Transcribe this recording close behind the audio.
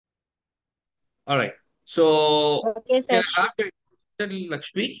All right. So Okay, can sir. I have your introduction,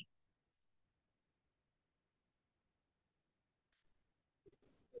 Lakshmi?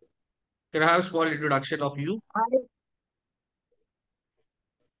 Can I have a small introduction of you?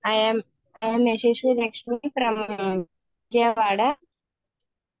 I am I am Yashashvi Lakshmi from Vijayawada.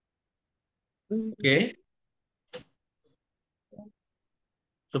 Mm, Okay.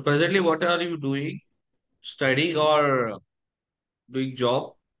 So presently, what are you doing? Studying or doing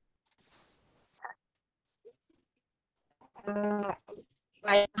job? Uh,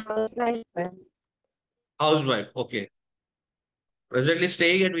 my house life. Housewife. Okay. Presently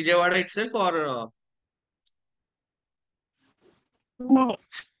staying at Vijayawada itself or No,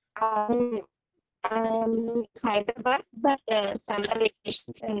 I am in Hyderabad, but summer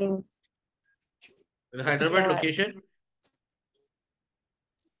vacations in in Hyderabad Vijayawada. location?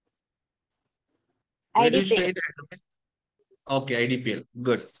 Where do you stay IDP. in Hyderabad? Okay, IDPL.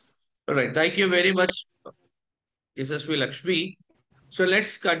 Good. All right. Thank you very much, Yashasvi Lakshmi. So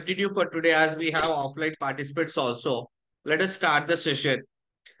let's continue for today as we have offline participants also. Let us start the session.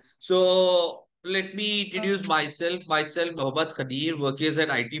 So let me introduce myself. Myself, Mohammad Khadir, working as an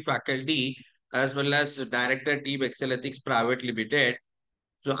IT faculty as well as director team Excelytics Private Limited.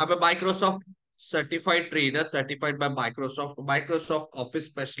 So I'm a Microsoft certified trainer, certified by Microsoft, Microsoft Office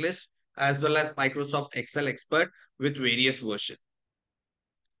specialist, as well as Microsoft Excel expert with various versions.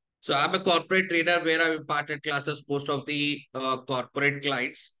 So I'm a corporate trainer where I've imparted classes most of the corporate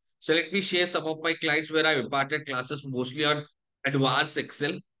clients. So let me share some of my clients where I've imparted classes mostly on advanced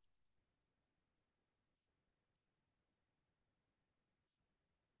Excel.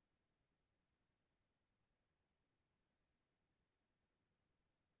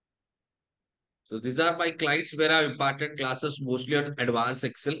 So these are my clients where I've imparted classes mostly on advanced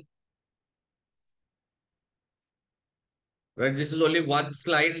Excel. Right, this is only one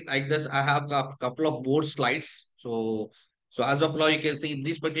slide. Like this, I have a couple of more slides. So as of now, you can see in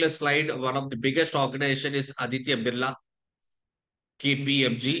this particular slide, one of the biggest organization is Aditya Birla,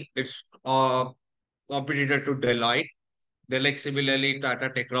 KPMG. It's competitor to Deloitte. Then like similarly, Tata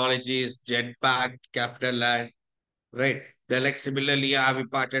Technologies, Genpact, CapitaLand, right? Then like similarly, I have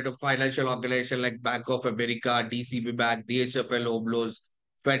imparted a financial organization like Bank of America, DCB Bank, DHFL Home Loans,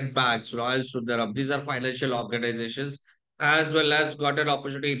 Fed Banks, Royal Sundaram. These are financial organizations, as well as got an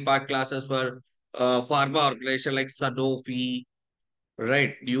opportunity to impart classes for pharma organization like Sanofi,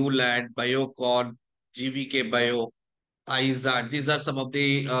 right? Newland, Biocon, GVK Bio. ISAT. These are some of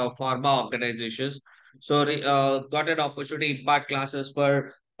the pharma organizations. So, got an opportunity to impart classes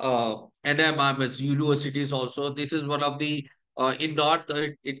for NMIMS universities also. This is one of the, in North,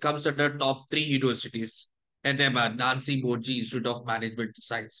 it comes under top three universities. NMR, Nancy Moji Institute of Management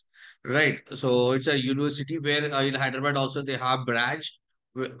Science. Right. So, it's a university where in Hyderabad also they have branch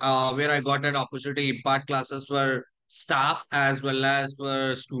where I got an opportunity to impart classes for staff as well as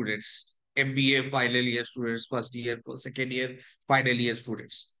for students. MBA final year students, first year, for second year, final year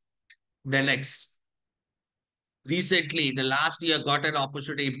students. The next, recently, the last year, got an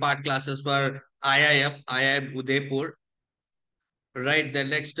opportunity to impart classes for IIM Udaipur. Right. The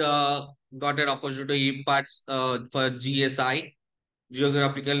next, got an opportunity to impart for GSI,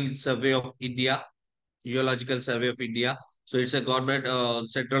 Geographical Survey of India. Geological Survey of India. So it's a government,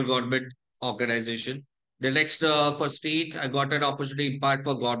 central government organization. The next for state, I got an opportunity in part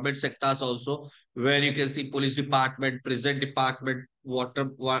for government sectors also, where you can see police department, prison department, water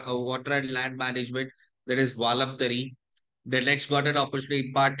and land management. That is Walamtari. The next got an opportunity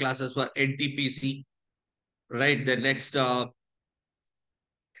in part classes for NTPC. Right. The next I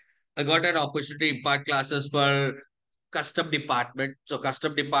got an opportunity to impart classes for custom department. So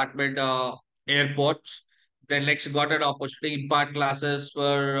custom department airports. Then next got an opportunity to impart classes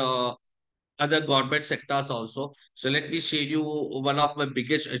for other government sectors also. So let me share you one of my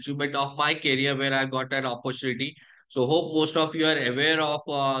biggest achievement of my career where I got an opportunity. So hope most of you are aware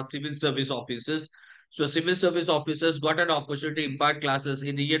of civil service officers. So civil service officers got an opportunity to impart classes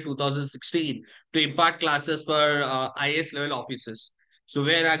in the year 2016 to impart classes for IS level officers. So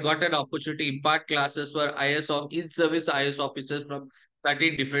where I got an opportunity to impart classes for IS of in-service IS officers from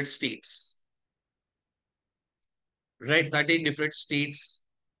 13 different states. Right, 13 different states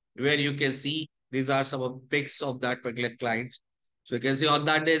where you can see these are some of pics of that particular client. So you can see on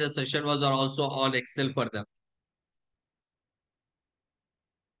that day the session was also on Excel for them.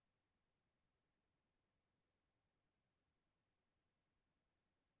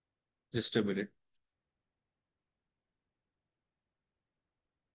 Just a minute.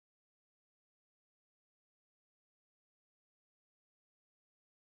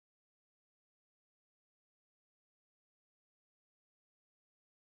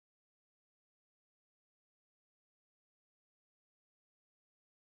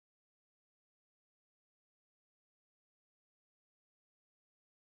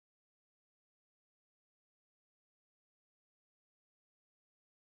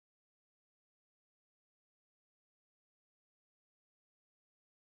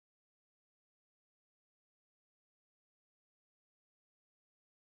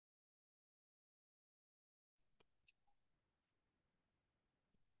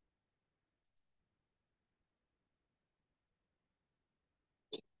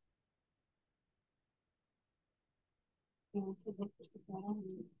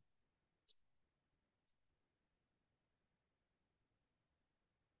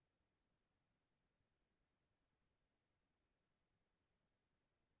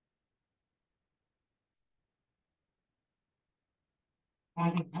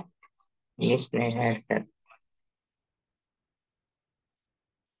 Yes, they had that.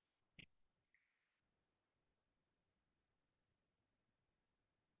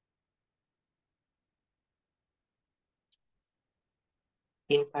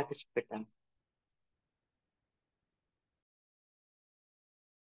 In participant.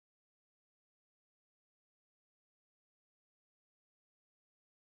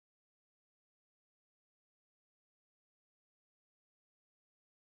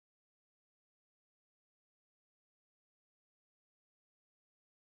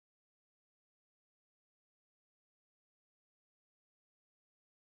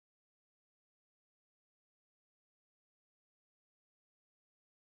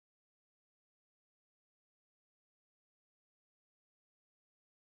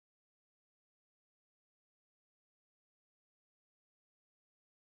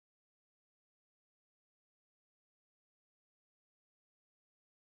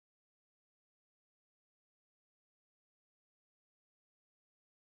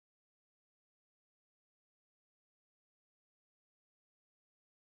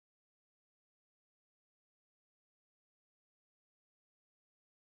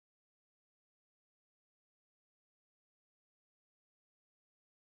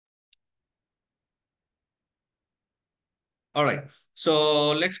 All right.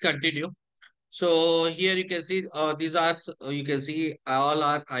 So let's continue. So here you can see these are you can see all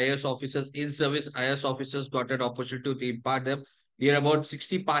our IAS officers in service. IAS officers got an opportunity to impart them. Here about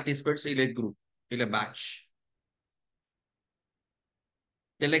 60 participants in a group in a match.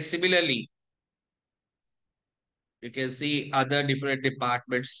 Then like similarly, you can see other different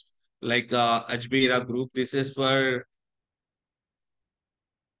departments like Ajmera group. This is for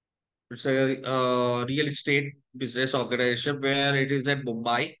it's a real estate business organization where it is at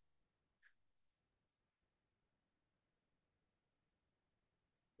Mumbai.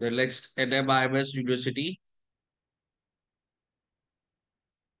 The next NMIMS University,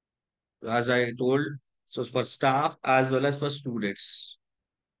 as I told, so for staff as well as for students.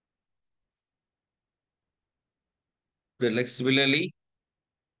 The like similarly,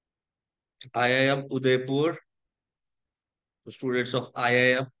 IIM Udaipur, students of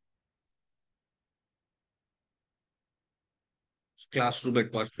IIM, classroom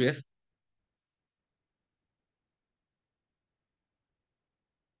atmosphere.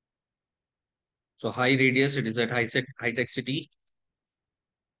 So high radius, it is at high tech city.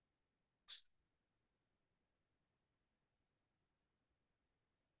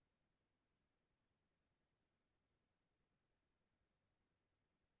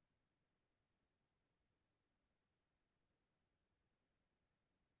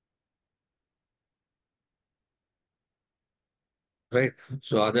 Right.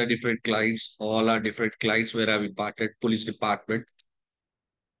 So other different clients, all are different clients where I've imparted police department.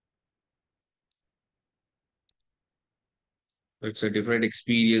 It's a different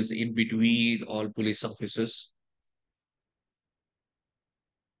experience in between all police officers.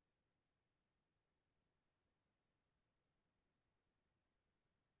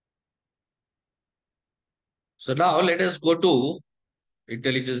 So now let us go to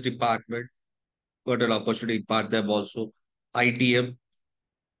intelligence department. Got an opportunity to impart them also. ITM.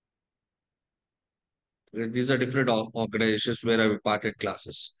 These are different organizations where I've imparted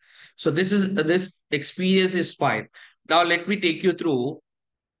classes. So this experience is fine. Now let me take you through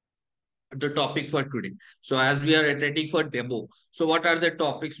the topic for today. So as we are attending for demo, so what are the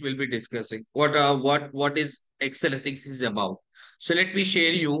topics we'll be discussing? What is Excelytics is about? So let me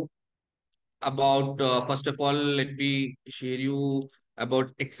share you about first of all, let me share you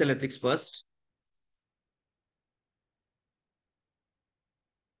about Excelytics first.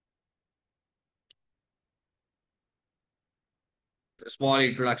 A small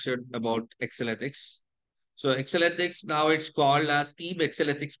introduction about Excelytics. So Excelytics now it's called as Team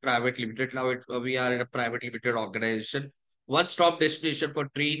Excelytics Private Limited. Now we are in a private limited organization, one-stop destination for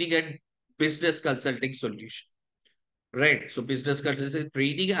training and business consulting solution. Right. So business consulting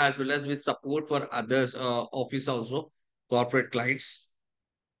training as well as with support for others, office also, corporate clients.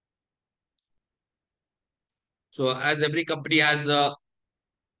 So as every company has a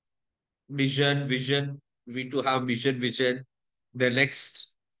vision, we to have vision. The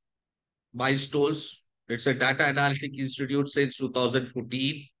next milestones. It's a data analytic institute since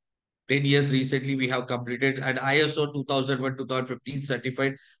 2014. 10 years recently, we have completed an ISO 2001-2015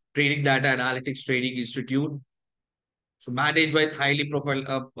 certified training data analytics training institute. So managed by highly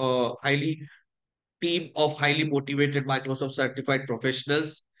team of highly motivated Microsoft certified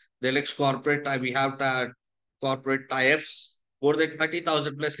professionals. The next corporate, we have corporate tie-ups, more than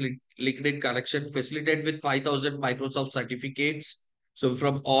 30,000 plus LinkedIn connection, facilitated with 5,000 Microsoft certificates. So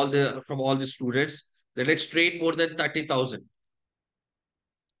from all the students, the next train more than 30,000,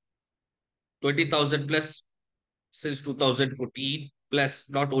 20,000 plus since 2014, plus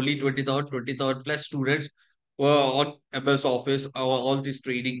not only 20,000, 20,000 plus students were on MS Office, all this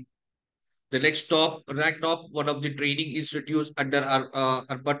training. The next top one of the training institutes under our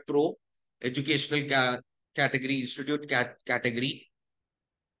Urban Pro educational category, institute category.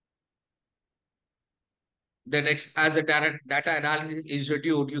 The next, as a data analysis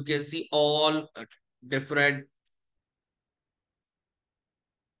institute, you can see all different,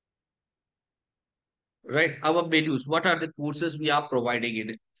 right? Our menus, what are the courses we are providing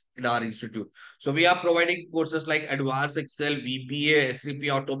in our institute? So we are providing courses like Advanced Excel, VBA, SAP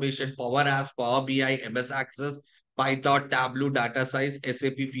Automation, Power Apps, Power BI, MS Access, Python, Tableau, Data Science,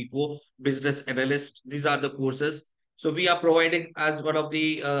 SAP FICO, Business Analyst. These are the courses. So we are providing as one of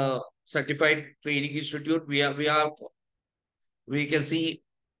the certified training institute. We can see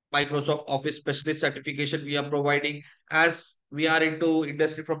Microsoft Office Specialist certification we are providing. As we are into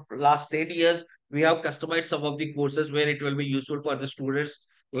industry from last 10 years, we have customized some of the courses where it will be useful for the students,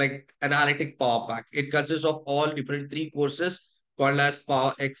 like Analytic Power Pack. It consists of all different three courses called as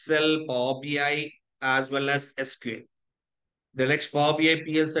Power Excel, Power BI, as well as SQL. The next Power BI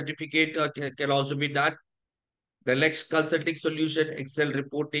PL certificate can also be done. The next consulting solution, Excel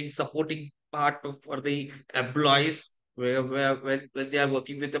reporting, supporting part for the employees when they are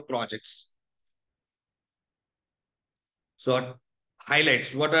working with the projects. So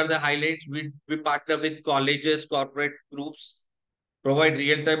highlights. What are the highlights? We partner with colleges, corporate groups, provide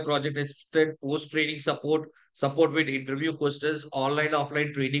real-time project assistant, post-training support, support with interview questions, online,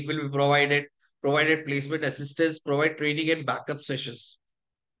 offline training will be provided placement assistance, provide training and backup sessions.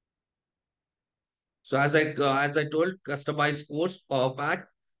 So as I told, customized course Power Pack,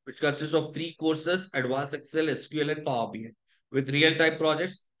 which consists of three courses: Advanced Excel, SQL, and Power BI. With real-time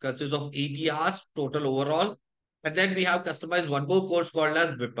projects, consists of 80 hours total overall. And then we have customized one more course called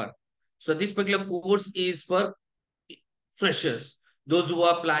as Whipper. So this particular course is for freshers, those who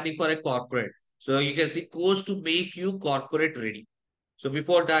are planning for a corporate. So you can see course to make you corporate ready. So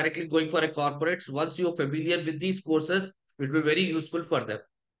before directly going for a corporate, once you're familiar with these courses, it will be very useful for them.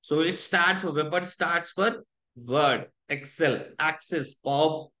 So it starts for Weapon starts for Word, Excel, Access,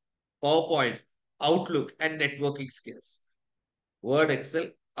 PowerPoint, Outlook, and networking skills. Word, Excel,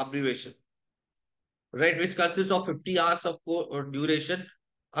 abbreviation, right? Which consists of 50 hours of duration.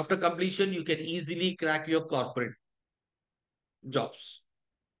 After completion, you can easily crack your corporate jobs.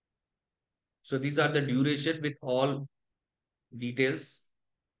 So these are the duration with all details.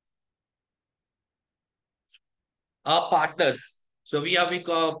 Our partners. So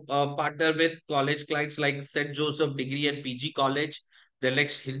partner with college clients like St. Joseph Degree and PG College, the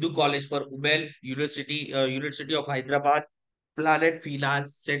next Hindu College for Women, University of Hyderabad, Planet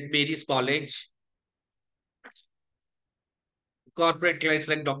Finance, St. Mary's College, corporate clients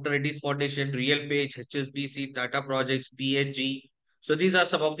like Dr. Reddy's Foundation, Real Page, HSBC, Tata Projects, BNG. So these are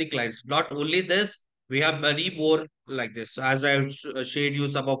some of the clients. Not only this, we have many more like this. So as I have shared you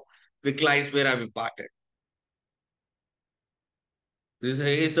some of the clients where I've imparted. This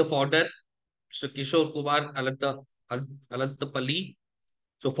is the founder, Mr. Kishore Kumar Alantapalli,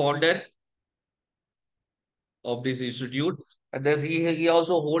 so founder of this institute. And he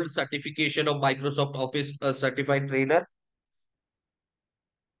also holds certification of Microsoft Office certified trainer.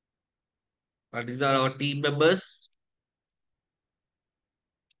 And these are our team members.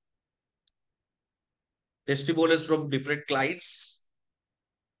 Testimonials from different clients,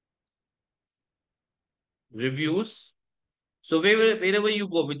 reviews. So wherever you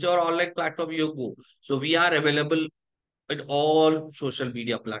go, whichever online platform you go, so we are available in all social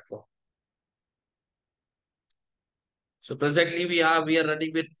media platforms. So presently we are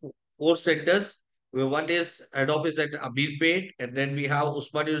running with four centers. One is head office at Amirpet, and then we have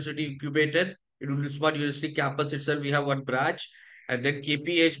Usman University Incubator. In Usman University campus itself, we have one branch, and then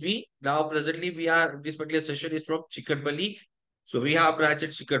KPHB. Now presently this particular session is from Chikanpalli. So we have branch at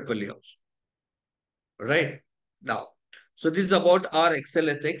Chikanpalli also. Right now. So this is about our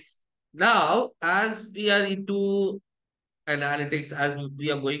Excelytics. Now, as we are into analytics, as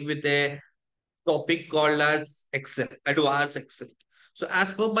we are going with a topic called as Excel, advanced Excel. So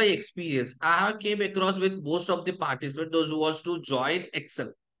as per my experience, I have came across with most of the participants, those who wants to join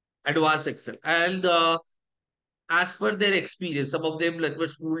Excel, advanced Excel. And as per their experience, some of them like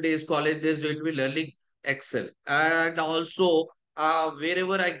school days, college days, they will be learning Excel. And also,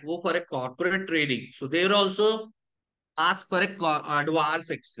 wherever I go for a corporate training, so there also ask for a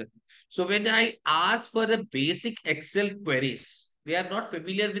advanced Excel. So when I ask for the basic Excel queries, they are not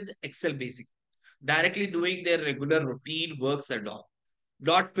familiar with Excel basic, directly doing their regular routine works and all.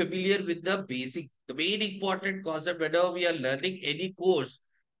 Not familiar with the basic. The main important concept whenever we are learning any course,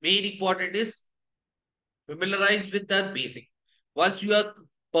 main important is familiarize with the basic. Once you are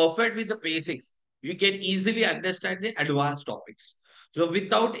perfect with the basics, you can easily understand the advanced topics. So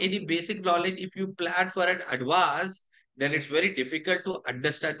without any basic knowledge, if you plan for an advance, then it's very difficult to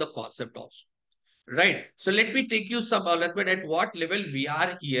understand the concept also. Right. So let me take you some development at what level we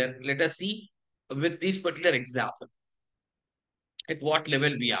are here. Let us see with this particular example at what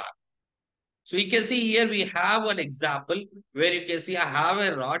level we are. So you can see here we have an example where you can see I have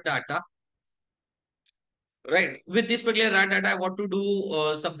a raw data. Right. With this particular raw data, I want to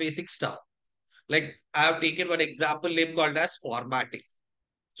do some basic stuff. Like I have taken one example name called as formatting.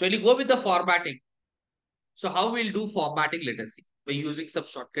 So when you go with the formatting, so how we'll do formatting, let us see. By using some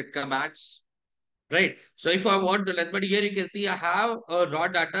shortcut commands. Right. So if I want to, let me here you can see I have a raw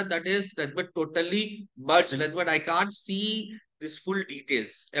data that is let me totally merged. Let me I can't see this full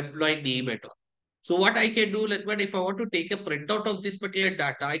details, employee name at all. So what I can do, let me if I want to take a printout of this particular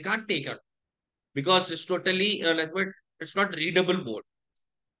data, I can't take it because it's totally let me it's not readable mode.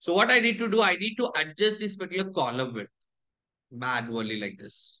 So what I need to do, I need to adjust this particular column width manually like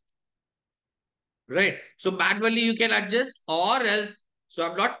this. Right. So manually you can adjust or else. So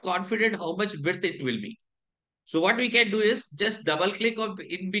I'm not confident how much width it will be. So what we can do is just double click on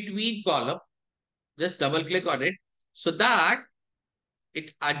in between column, just double click on it so that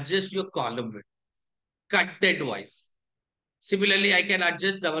it adjusts your column width content wise. Similarly, I can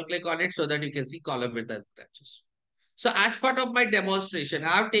adjust double click on it so that you can see column width as it adjusts. So as part of my demonstration, I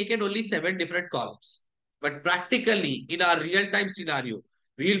have taken only 7 different columns. But practically in our real-time scenario,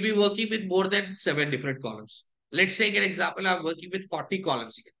 we will be working with more than 7 different columns. Let's take an example. I'm working with 40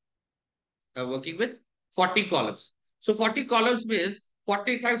 columns here. I'm working with 40 columns. So 40 columns means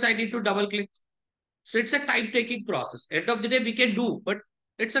 40 times I need to double click. So it's a time-taking process. End of the day, we can do, but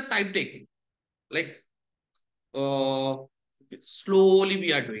it's a time-taking. Like uh, slowly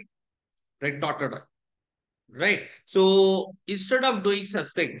we are doing, right? Dot, dot, dot. Right. So instead of doing such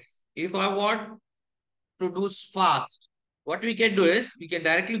things, if I want to do fast, what we can do is we can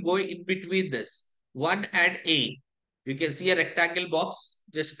directly go in between this 1 and A. You can see a rectangle box.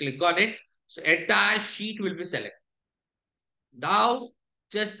 Just click on it. So entire sheet will be selected. Now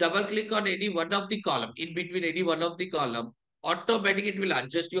just double click on any one of the column in between any one of the column. Automatically it will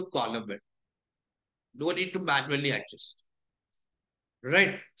adjust your column width. No need to manually adjust.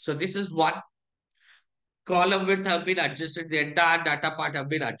 Right. So this is one column width have been adjusted. The entire data part have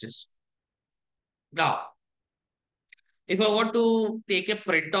been adjusted. Now if I want to take a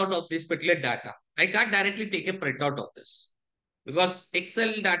printout of this particular data, I can't directly take a printout of this because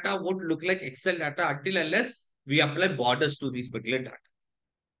Excel data won't look like Excel data until unless we apply borders to this particular data.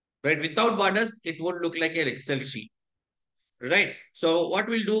 Right? Without borders, it won't look like an Excel sheet. Right? So what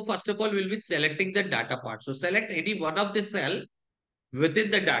we'll do, first of all, we'll be selecting the data part. So select any one of the cell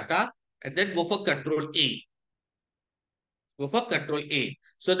within the data and then go for Control A. Go for Control A.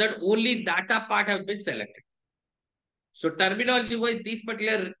 So that only data part has been selected. So terminology wise, this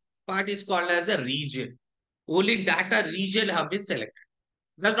particular part is called as a region. Only data region have been selected.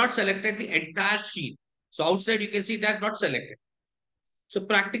 They have not selected the entire sheet. So outside you can see that's not selected. So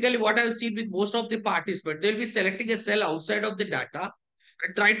practically what I've seen with most of the participants, they'll be selecting a cell outside of the data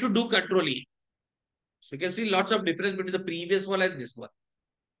and try to do control E. So you can see lots of difference between the previous one and this one.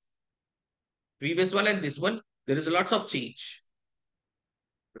 Previous one and this one, there is lots of change.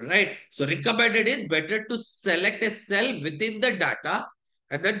 Right. So recommended is better to select a cell within the data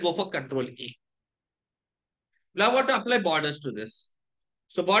and then go for control E. Now I want to apply borders to this.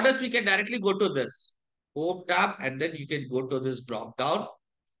 So borders, we can directly go to this home tab and then you can go to this drop down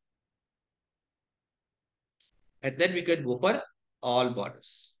and then we can go for all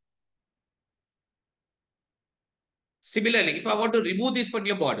borders. Similarly, if I want to remove these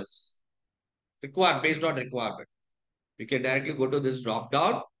particular borders, required based on requirement, we can directly go to this drop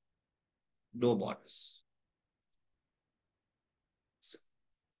down, no borders.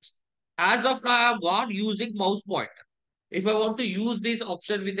 As of now, I'm not using mouse pointer. If I want to use this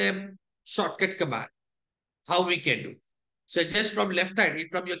option with a shortcut command, how we can do? So just from left hand,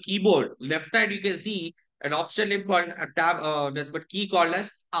 from your keyboard, left hand, you can see an option name called a tab, but key called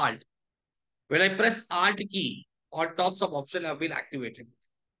as Alt. When I press Alt key, on top some option have been activated.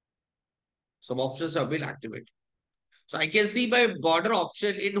 Some options have been activated. So I can see my border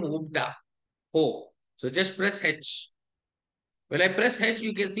option in Home tab. Home. So just press H. When I press H,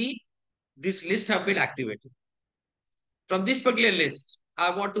 you can see this list have been activated. From this particular list,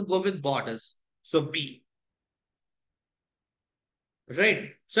 I want to go with borders. So B, right?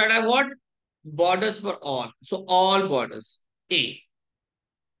 So and I want borders for all. So all borders. A.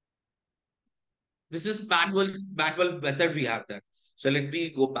 This is manual method we have done. So let me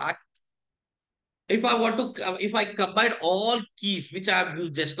go back. If I want to, if I combine all keys which I have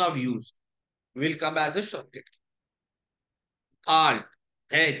used just now used, will come as a shortcut. Alt,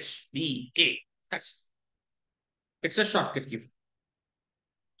 H, B, A. That's it's a shortcut key.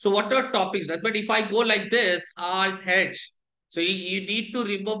 So what are topics? But if I go like this, Alt, H. So you need to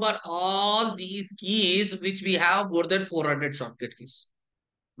remember all these keys which we have more than 400 shortcut keys,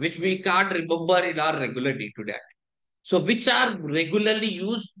 which we can't remember in our regular day-to-day. So which are regularly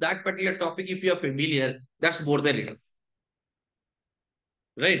used, that particular topic, if you are familiar, that's more than enough.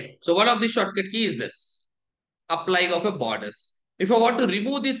 Right? So one of the shortcut key is this. Applying of a borders. If I want to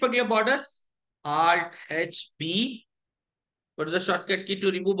remove these particular borders, Alt H B. What is the shortcut key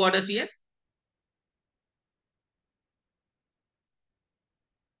to remove borders here?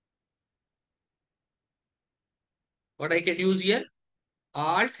 What I can use here?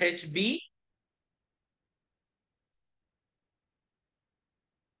 Alt H B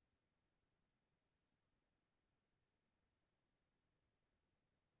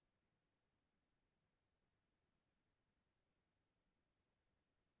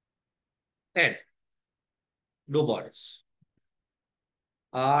N. No borders.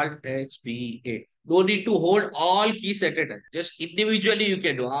 Alt H B A. No need to hold all keys at a time. Just individually you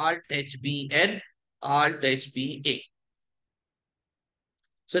can do Alt H B N, Alt H B A.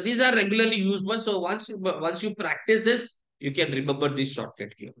 So these are regularly used ones. So once you practice this, you can remember these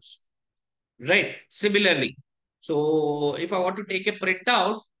shortcut keys. Right. Similarly, so if I want to take a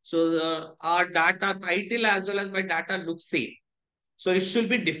printout, so our data title as well as my data looks same. So it should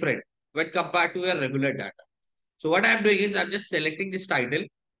be different when compared to a regular data. So what I'm doing is I'm just selecting this title,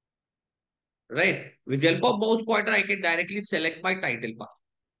 right? With the help of mouse pointer, I can directly select my title bar,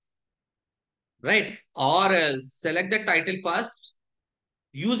 right? Or select the title first,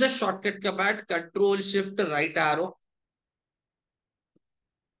 use a shortcut command, Control Shift right arrow,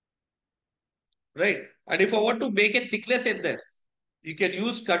 right? And if I want to make a thickness in this, you can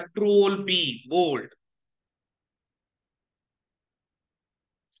use Control B, bold,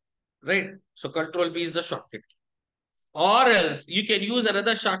 right? So Control B is the shortcut key. Or else you can use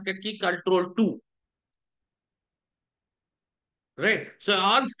another shortcut key, Control 2, right? So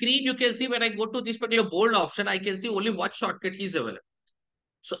on screen, you can see when I go to this particular bold option, I can see only one shortcut key is available.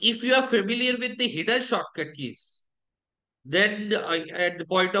 So if you are familiar with the hidden shortcut keys, then at the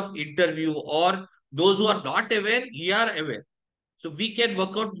point of interview or those who are not aware, we are aware. So we can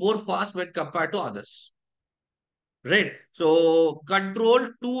work out more fast when compared to others. Right. So control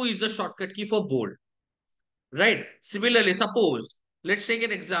 2 is the shortcut key for bold. Right. Similarly, suppose, let's take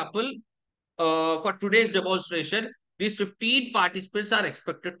an example. For today's demonstration, these 15 participants are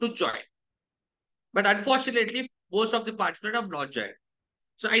expected to join. But unfortunately, most of the participants have not joined.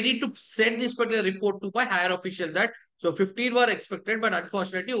 So I need to send this particular report to my higher official that so 15 were expected, but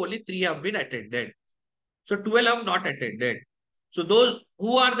unfortunately only 3 have been attended. So 12 have not attended. So those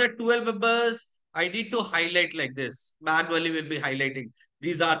who are the 12 members, I need to highlight like this. Manually will be highlighting.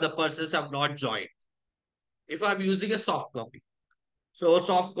 These are the persons who have not joined. If I'm using a soft copy. So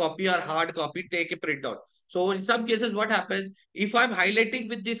soft copy or hard copy, take a printout. So in some cases, what happens? If I'm highlighting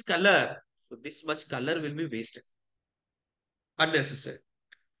with this color, so this much color will be wasted. Unnecessary.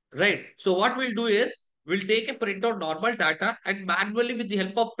 Right. So what we'll do is we'll take a printout normal data and manually with the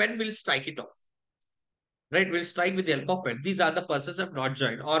help of pen, we'll strike it off. Right. We'll strike with the help of pen. These are the persons have not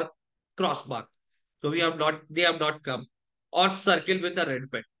joined or cross mark. So they have not come or circle with a red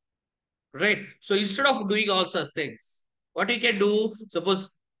pen. Right. So instead of doing all such things, what you can do, suppose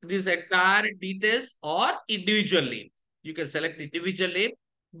this entire details or individual name. You can select individual name,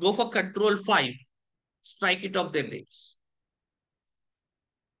 go for control 5, strike it off their names.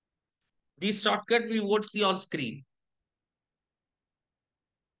 This shortcut we won't see on screen.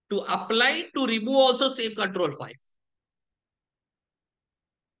 To apply, to remove also same control 5.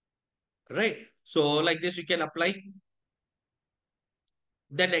 Right. So like this you can apply.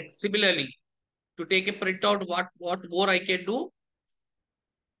 Then similarly, to take a printout, what more I can do?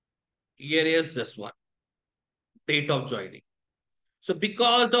 Here is this one. Date of joining. So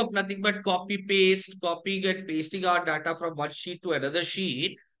because of nothing but copy paste, copying and pasting our data from one sheet to another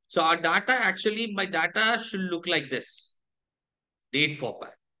sheet. So our data actually, my data should look like this. Date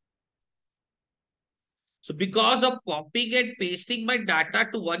format. So because of copying and pasting my data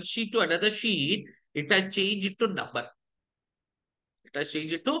to one sheet to another sheet,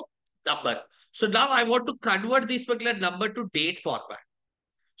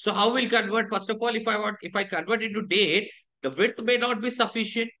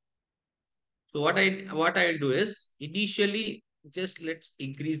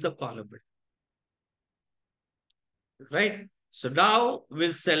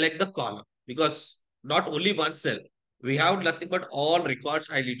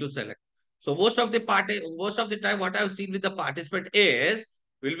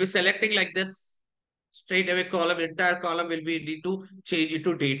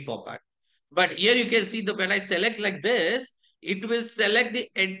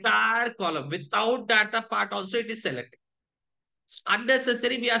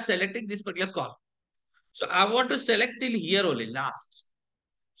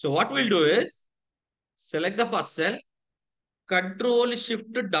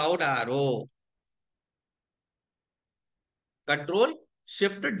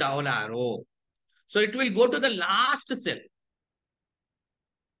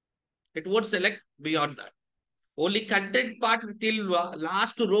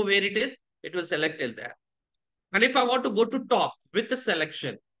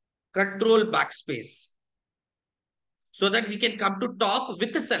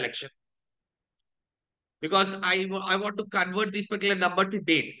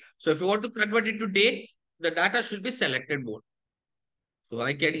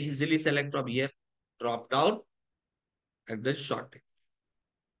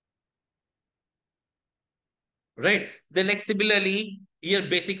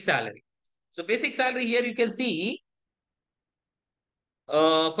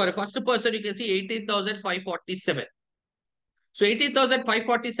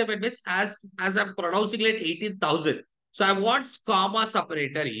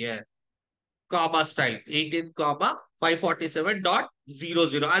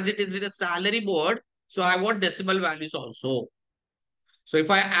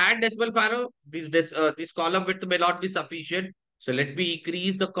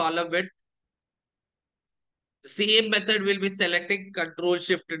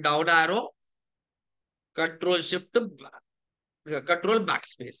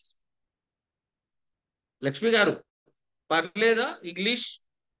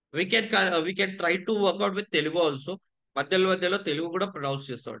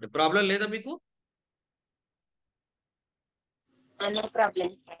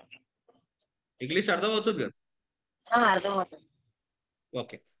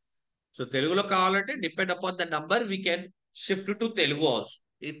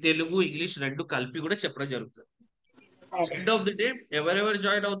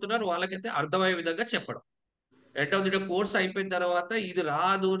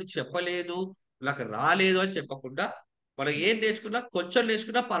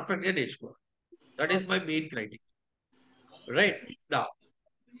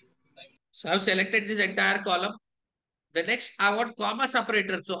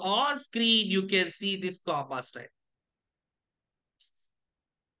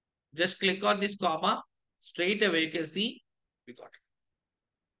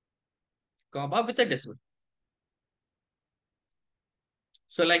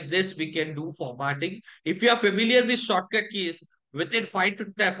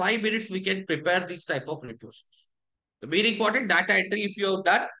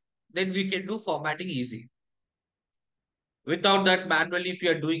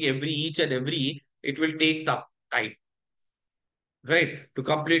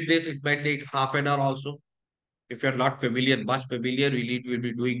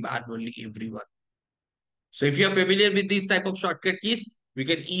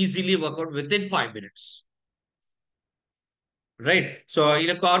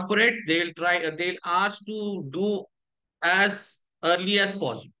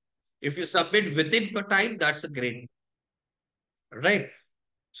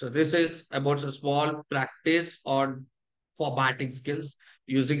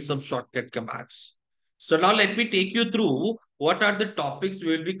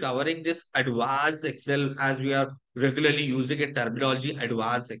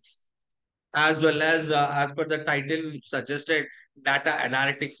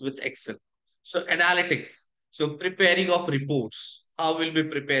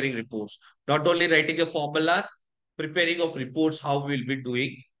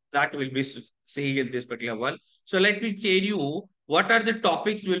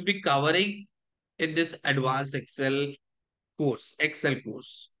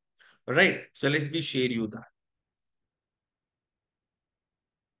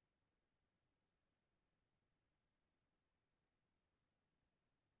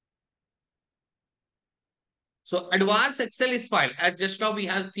 So advanced Excel is fine. As just now we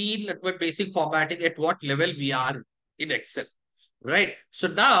have seen like what basic formatting at what level we are in Excel, right? So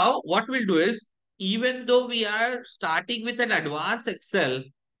now what we'll do is, even though we are starting with an advanced Excel,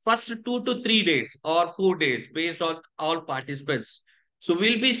 first 2 to 3 days or 4 days based on all participants. So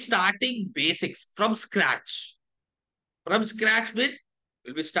we'll be starting basics from scratch. From scratch means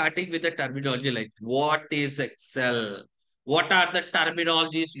we'll be starting with the terminology like what is Excel? What are the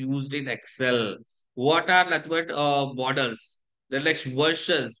terminologies used in Excel? What are models? The next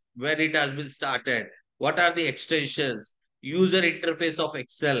versions, when it has been started. What are the extensions? User interface of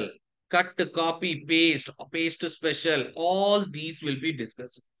Excel. Cut, copy, paste, paste to special. All these will be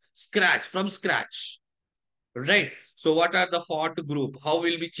discussed. Scratch, from scratch. Right. So what are the font group? How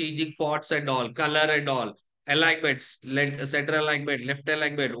will be changing fonts and all, color and all, alignments, center alignment, left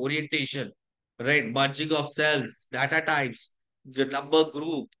alignment, orientation, right? Merging of cells, data types, the number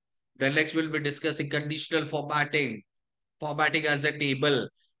group. Then next we'll be discussing conditional formatting, formatting as a table,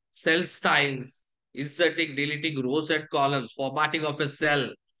 cell styles, inserting, deleting rows and columns, formatting of a cell,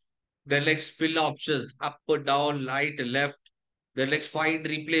 the next fill options, up, down, right, left. The next find,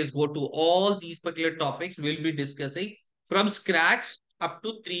 replace, go to all these particular topics we'll be discussing from scratch up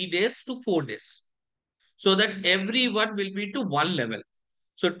to 3 days to 4 days. So that everyone will be to one level.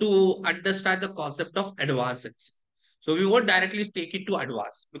 So to understand the concept of advanced. So we won't directly take it to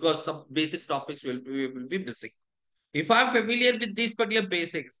advanced because some basic topics will be missing. If I'm familiar with these particular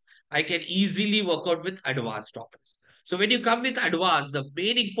basics, I can easily work out with advanced topics. So when you come with advanced, the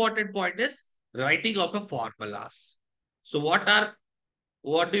main important point is writing of a formulas. So what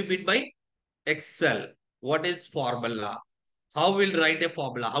do you mean by Excel? What is formula? How we'll write a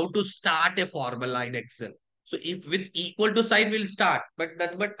formula? How to start a formula in Excel? So if with equal to sign we'll start, but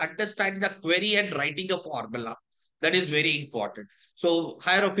understanding the query and writing a formula, that is very important. So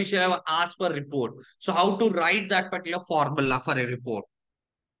higher official have asked for report. So how to write that particular formula for a report?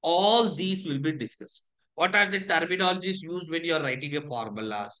 All these will be discussed. What are the terminologies used when you are writing a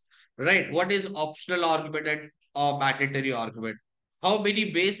formulas? Right? What is optional argument and mandatory argument? How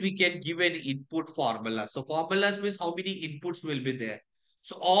many ways we can give an input formula? So formulas means how many inputs will be there.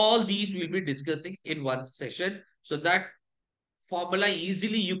 So all these will be discussing in one session. So that formula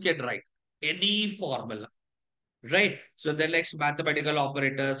easily you can write any formula. Right. So the next mathematical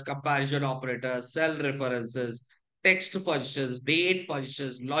operators, comparison operators, cell references, text functions, date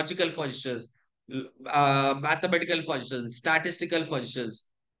functions, logical functions, mathematical functions, statistical functions,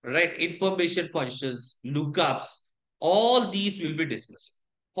 right? Information functions, lookups, all these will be discussed.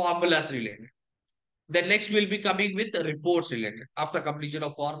 Formulas related. Then next we'll be coming with the reports related. After completion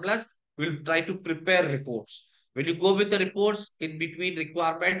of formulas, we'll try to prepare reports. When you go with the reports in between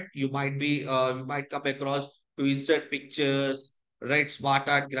requirement, you might come across to insert pictures, right? Smart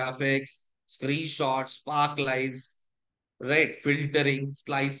art graphics, screenshots, spark lines, right? Filtering,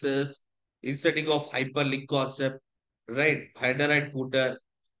 slices, inserting of hyperlink concept, right? Header and footer,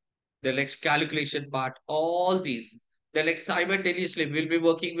 the next calculation part, all these. The next simultaneously we'll be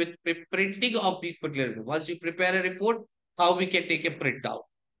working with printing of these particular. Once you prepare a report, how we can take a printout.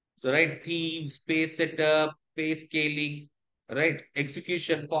 So right, themes, space setup, space scaling, right?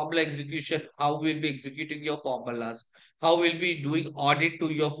 Execution, formula execution, how we'll be executing your formulas, how we'll be doing audit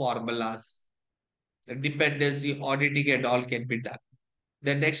to your formulas, dependency auditing and all can be done.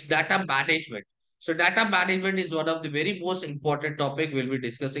 The next, data management. So data management is one of the very most important topic we'll be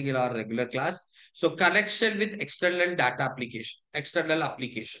discussing in our regular class. So connection with external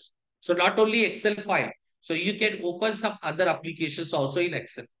applications. So not only Excel file, so you can open some other applications also in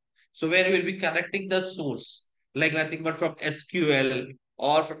Excel. So where we'll be connecting the source, like nothing but from SQL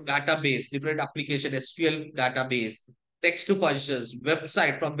or from database, different application, SQL database, text to functions,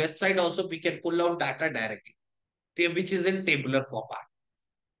 website. From website also we can pull out data directly, which is in tabular format.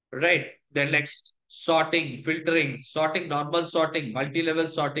 Right. Then next, sorting, filtering, sorting, normal sorting, multi-level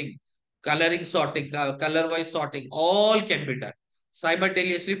sorting, coloring sorting, color-wise sorting, all can be done.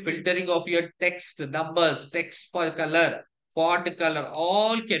 Simultaneously, filtering of your text, numbers, text for color, font color,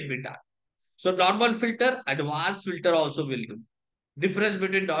 all can be done. So normal filter, advanced filter also will do. Difference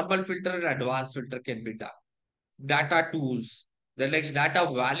between normal filter and advanced filter can be done. Data tools, the next data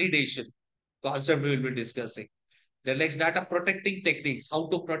validation concept we will be discussing. The next, data protecting techniques, how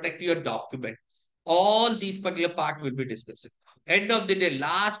to protect your document. All these particular part will be discussing. End of the day,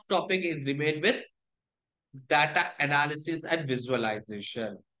 last topic is remain with data analysis and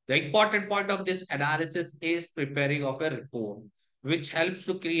visualization. The important point of this analysis is preparing of a report, which helps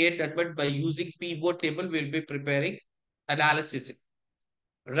to create that, but by using pivot table, we'll be preparing analysis,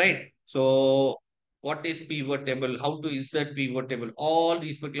 right? So what is pivot table? How to insert pivot table? All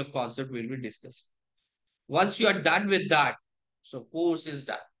these particular concepts will be discussed. Once you are done with that, so course is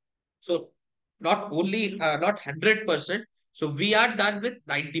done. So not only not 100%. So we are done with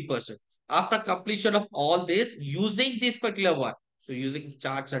 90%. After completion of all this, using this particular one, so using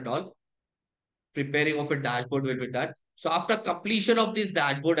charts and all, preparing of a dashboard will be done. So after completion of this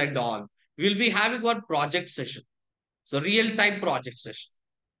dashboard and all, we'll be having one project session. So real-time project session.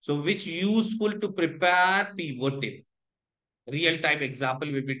 So which useful to prepare pivot table. Real-time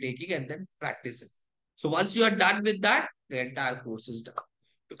example we'll be taking and then practicing. So once you are done with that, the entire course is done.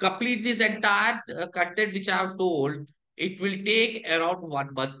 To complete this entire content which I have told, it will take around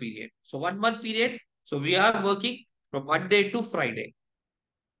 1 month period. So 1 month period. So we are working from Monday to Friday.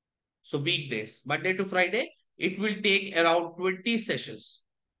 So weekdays, Monday to Friday, it will take around 20 sessions.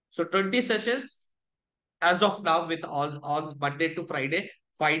 So 20 sessions as of now with all Monday to Friday,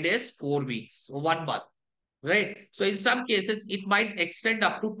 5 days, 4 weeks, 1 month, right? So in some cases, it might extend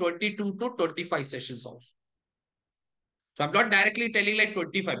up to 22 to 25 sessions also. So I'm not directly telling like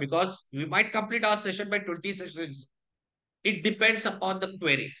 25 because we might complete our session by 20 sessions. It depends upon the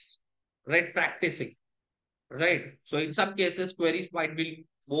queries, right? Practicing, right? So in some cases, queries might be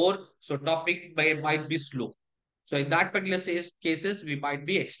more, so topic might be slow. So in that particular cases, we might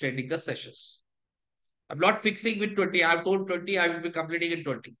be extending the sessions. I'm not fixing with 20. I've told 20, I will be completing in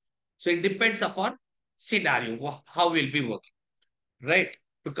 20. So it depends upon scenario, how we'll be working, right?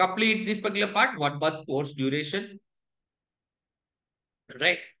 To complete this particular part, 1 month course duration,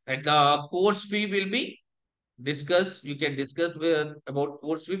 right? And the course fee will be discussed. You can discuss with about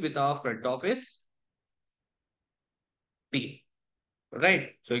course fee with our front office team,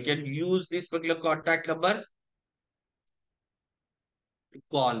 right? So you can use this particular contact number to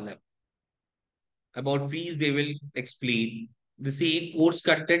call them. About fees, they will explain. The same course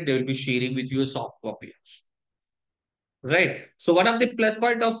content, they will be sharing with you a soft copy. Right. So one of the plus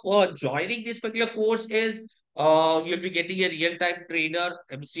point of joining this particular course is you'll be getting a real-time trainer,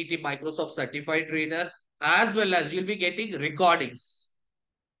 MCT Microsoft certified trainer, as well as you'll be getting recordings.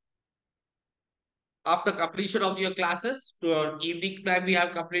 After completion of your classes, to evening time we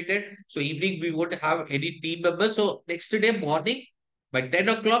have completed. So evening we won't have any team members. So next day morning by 10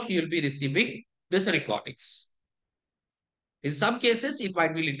 o'clock, you'll be receiving this recordings. In some cases, it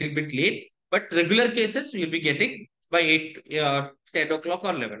might be a little bit late, but regular cases you'll be getting by 10 o'clock or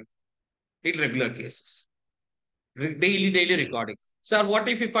 11 in regular cases. Daily recording. Sir, what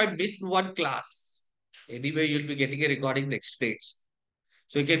if I missed one class? Anyway, you'll be getting a recording next day.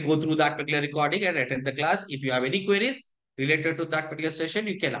 So you can go through that particular recording and attend the class. If you have any queries related to that particular session,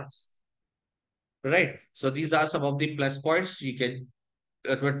 you can ask. Right. So these are some of the plus points you can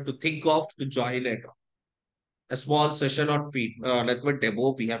to think of to join it. A small session on feed, like what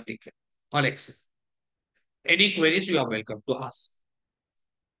demo we have taken on Excel. Any queries, you are welcome to ask.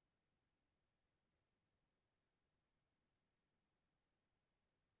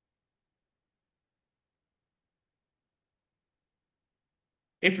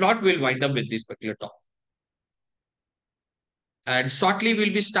 If not, we'll wind up with this particular topic. And shortly,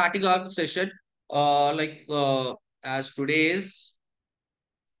 we'll be starting our session. As today is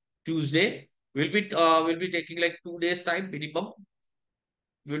Tuesday, we'll be taking like 2 days time minimum.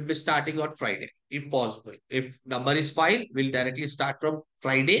 We'll be starting on Friday, if possible. If number is fine, we'll directly start from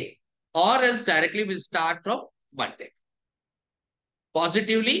Friday, or else directly we'll start from Monday.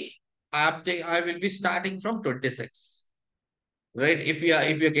 Positively, I will be starting from 26. Right? If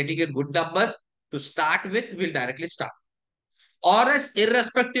you're getting a good number to start with, we'll directly start. Or as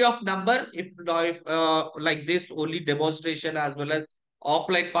irrespective of number, if like this only demonstration as well as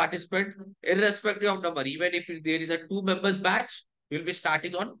offline participant, irrespective of number, even if there is a 2 members batch, we'll be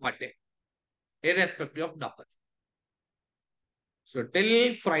starting on Monday, irrespective of number. So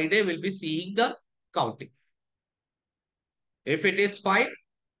till Friday, we'll be seeing the counting. If it is fine,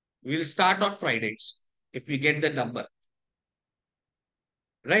 we'll start on Fridays if we get the number.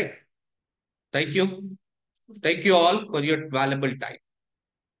 Right? Thank you. Thank you all for your valuable time.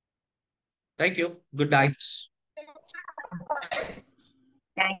 Thank you. Good night.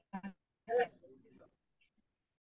 Thank